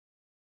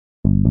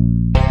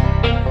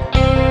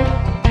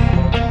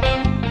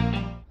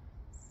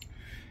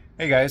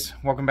Hey guys,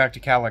 welcome back to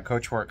Cadillac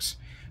Coachworks.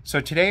 So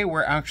today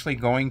we're actually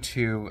going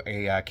to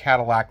a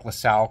Cadillac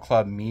LaSalle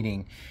Club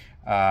meeting,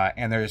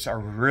 and there's a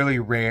really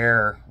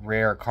rare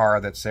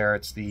car that's there.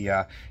 It's the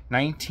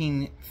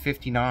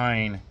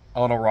 1959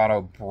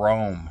 Eldorado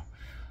Brougham.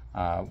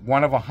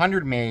 One of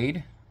 100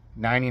 made,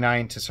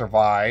 99 to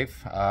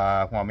survive,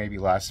 well maybe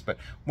less, but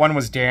one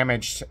was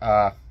damaged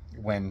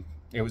when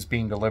it was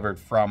being delivered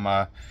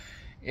from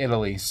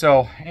Italy.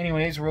 So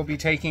anyways, we'll be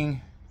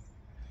taking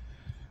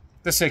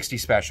the 60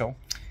 special,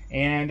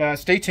 and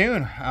stay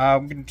tuned. We're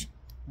going to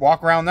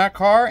walk around that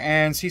car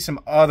and see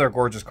some other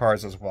gorgeous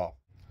cars as well.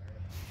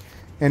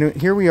 And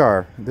here we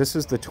are. This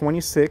is the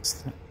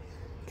 26th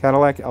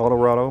Cadillac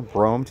Eldorado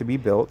Brougham to be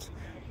built.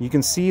 You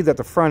can see that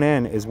the front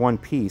end is one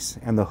piece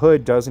and the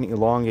hood doesn't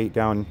elongate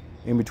down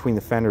in between the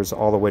fenders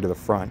all the way to the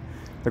front.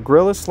 The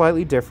grille is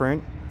slightly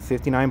different,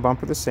 59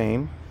 bumper the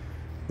same.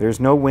 There's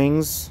no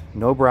wings,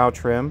 no brow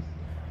trim.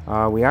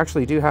 We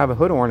actually do have a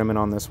hood ornament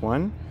on this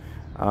one,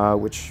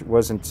 which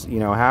wasn't,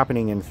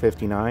 happening in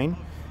 59.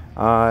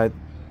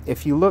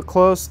 If you look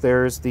close,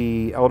 there's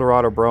the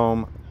Eldorado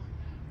Brougham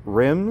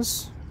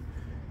rims,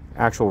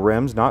 actual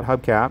rims, not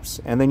hubcaps,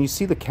 and then you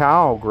see the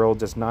cowl grille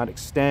does not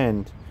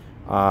extend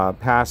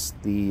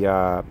past the,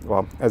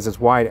 well, as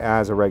wide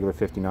as a regular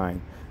 59.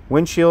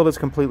 Windshield is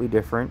completely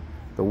different.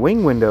 The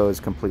wing window is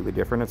completely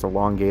different. It's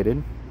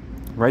elongated.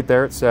 Right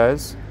there it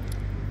says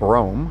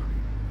Brougham.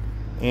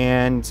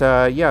 And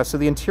yeah, so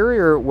the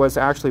interior was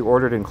actually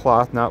ordered in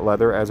cloth, not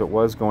leather, as it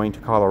was going to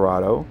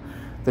Colorado.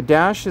 The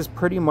dash is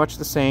pretty much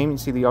the same. You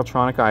see the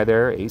ultronic eye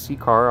there, AC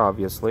car,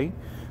 obviously.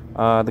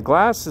 The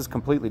glass is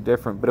completely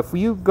different, but if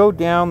you go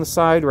down the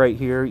side right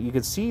here, you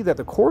can see that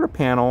the quarter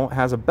panel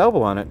has a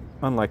bevel on it,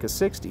 unlike a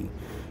 60.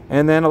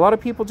 And then a lot of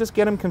people just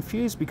get them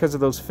confused because of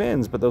those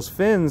fins, but those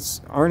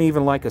fins aren't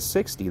even like a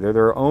 60. They're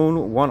their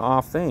own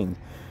one-off thing.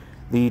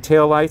 The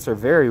tail lights are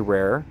very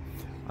rare.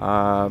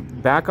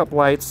 Backup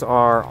lights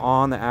are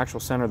on the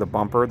actual center of the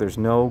bumper. There's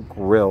no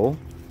grille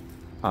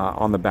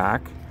on the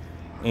back.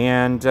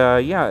 And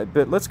yeah,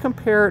 but let's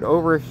compare it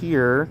over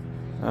here.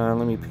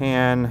 Let me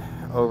pan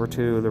over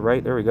to the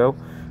right. There we go.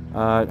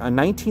 A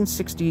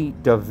 1960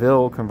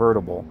 DeVille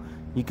convertible.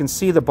 You can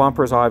see the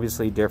bumper is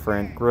obviously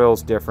different,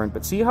 grille's different,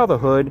 but see how the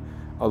hood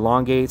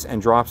elongates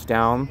and drops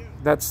down?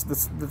 That's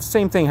the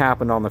same thing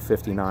happened on the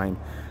 59.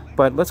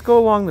 But let's go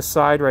along the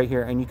side right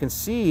here, and you can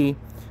see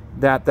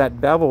that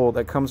bevel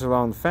that comes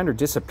along the fender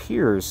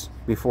disappears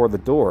before the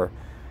door.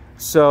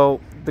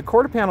 So the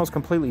quarter panel is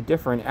completely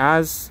different,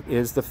 as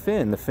is the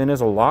fin. The fin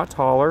is a lot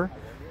taller.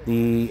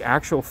 The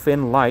actual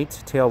fin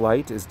light, tail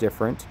light, is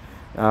different.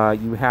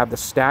 You have the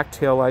stacked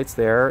tail lights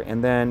there,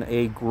 and then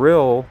a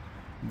grille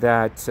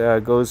that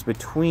goes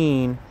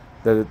between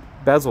the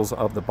bezels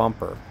of the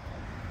bumper.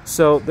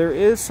 So there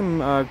is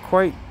some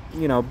quite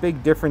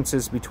big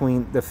differences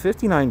between the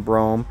 59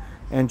 Brougham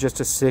and just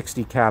a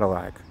 60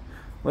 Cadillac.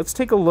 Let's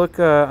take a look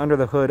under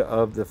the hood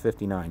of the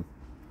 59.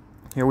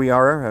 Here we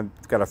are.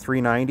 It's got a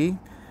 390,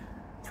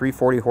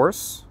 340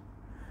 horse,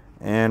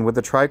 and with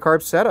the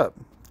tri-carb setup.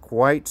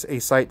 Quite a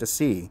sight to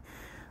see.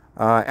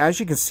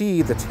 As you can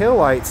see, the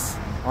taillights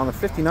on the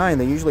 59,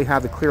 they usually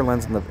have the clear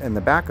lens in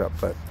the backup,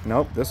 but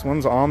nope, this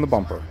one's on the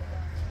bumper.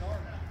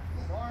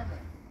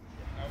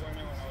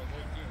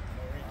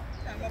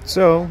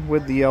 So,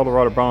 with the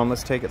Eldorado Brougham,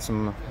 let's take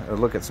a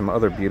look at some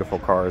other beautiful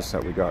cars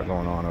that we got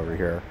going on over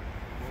here.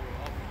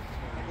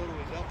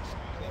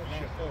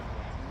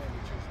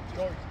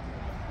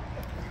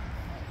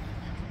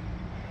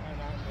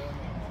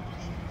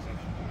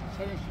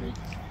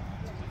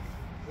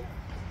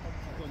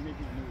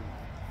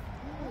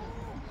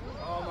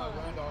 Oh, my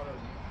granddaughter.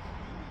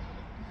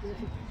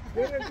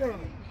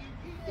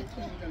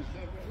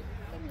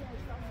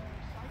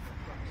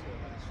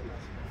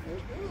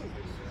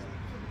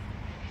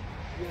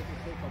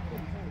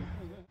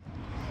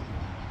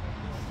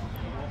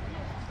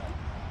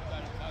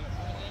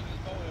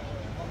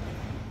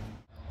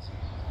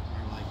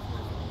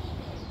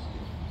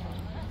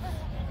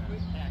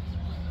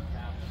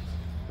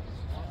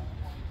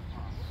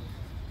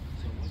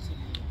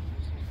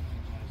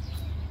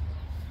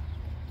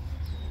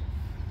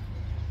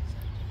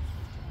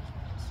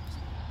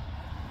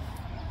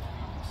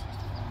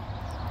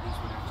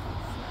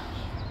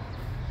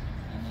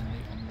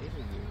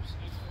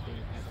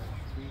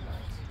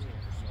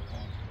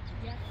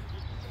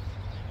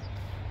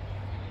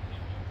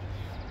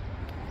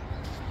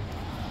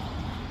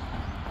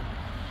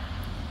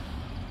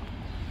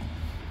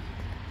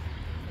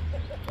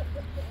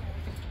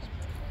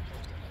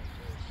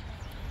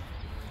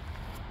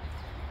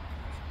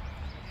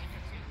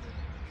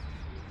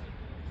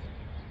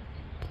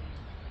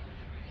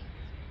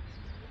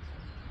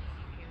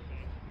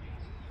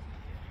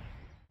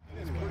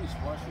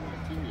 Washing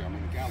interior. I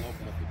mean, the gal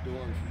opened up the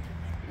doors.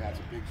 It has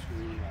a big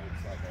screen. Right?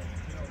 It's like a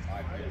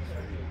iPad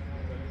screen.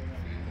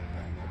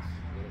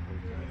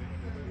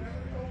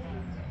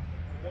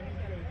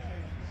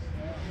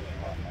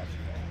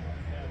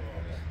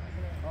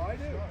 Oh, I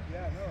do.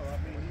 Yeah, no. I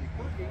mean, he's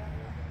quirky.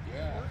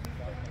 Yeah.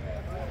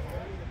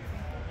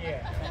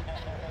 Yeah.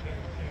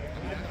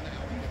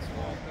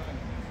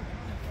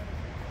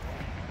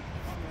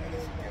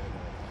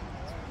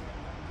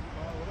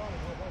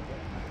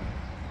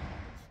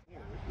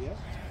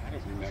 I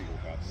don't remember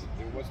about this.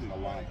 There wasn't a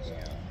lot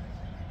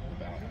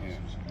about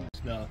him.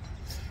 No,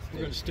 we're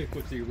going to stick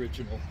with the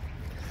original.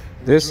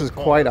 This is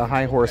quite a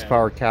high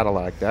horsepower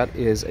Cadillac. That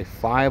is a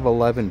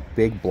 511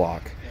 big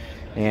block.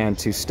 And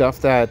to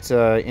stuff that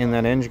in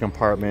that engine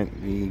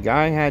compartment, the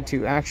guy had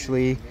to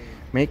actually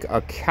make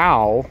a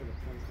cowl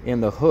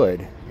in the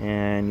hood.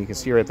 And you can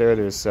see right there,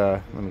 there's,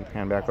 let me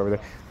pan back over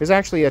there. There's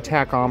actually a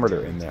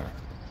tachometer in there.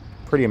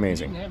 Pretty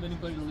amazing. He didn't have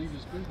anybody to leave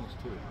his business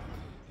to.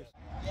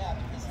 Yeah,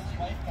 because his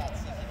wife got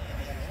sick.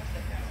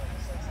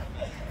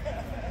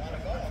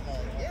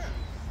 Yeah.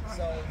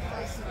 So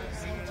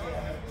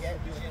get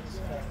Jim's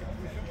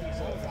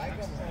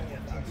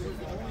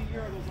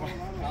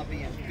I'll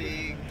be in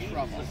big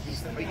trouble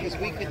because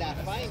we could not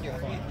find your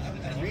phone.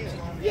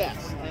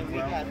 Yes, and we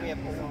have.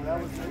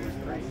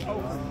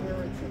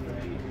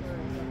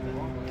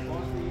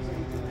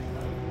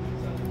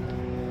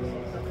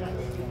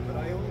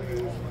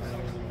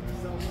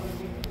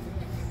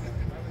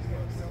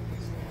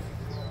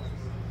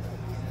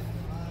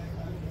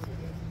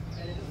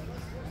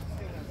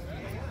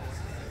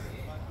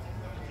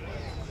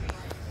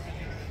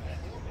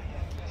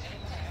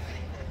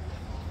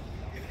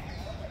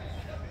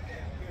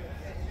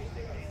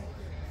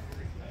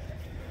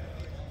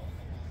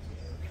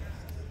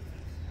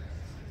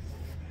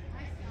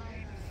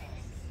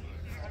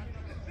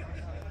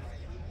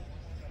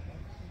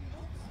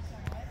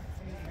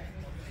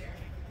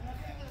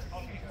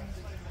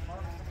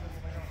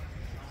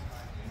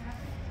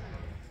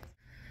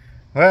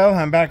 Well,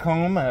 I'm back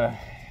home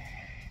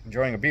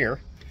enjoying a beer.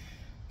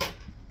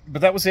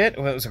 But that was it. It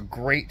was a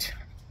great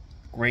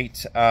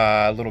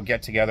little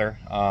get-together.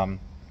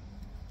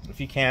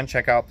 If you can,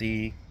 check out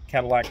the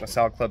Cadillac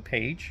LaSalle Club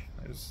page.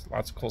 There's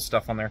lots of cool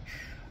stuff on there.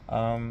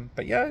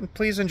 But yeah,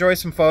 please enjoy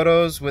some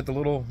photos with the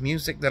little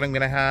music that I'm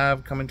going to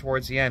have coming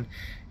towards the end.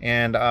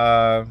 And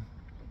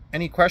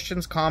any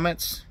questions,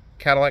 comments,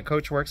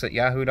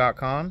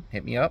 CadillacCoachWorks@yahoo.com.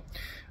 Hit me up.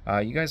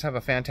 You guys have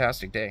a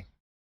fantastic day.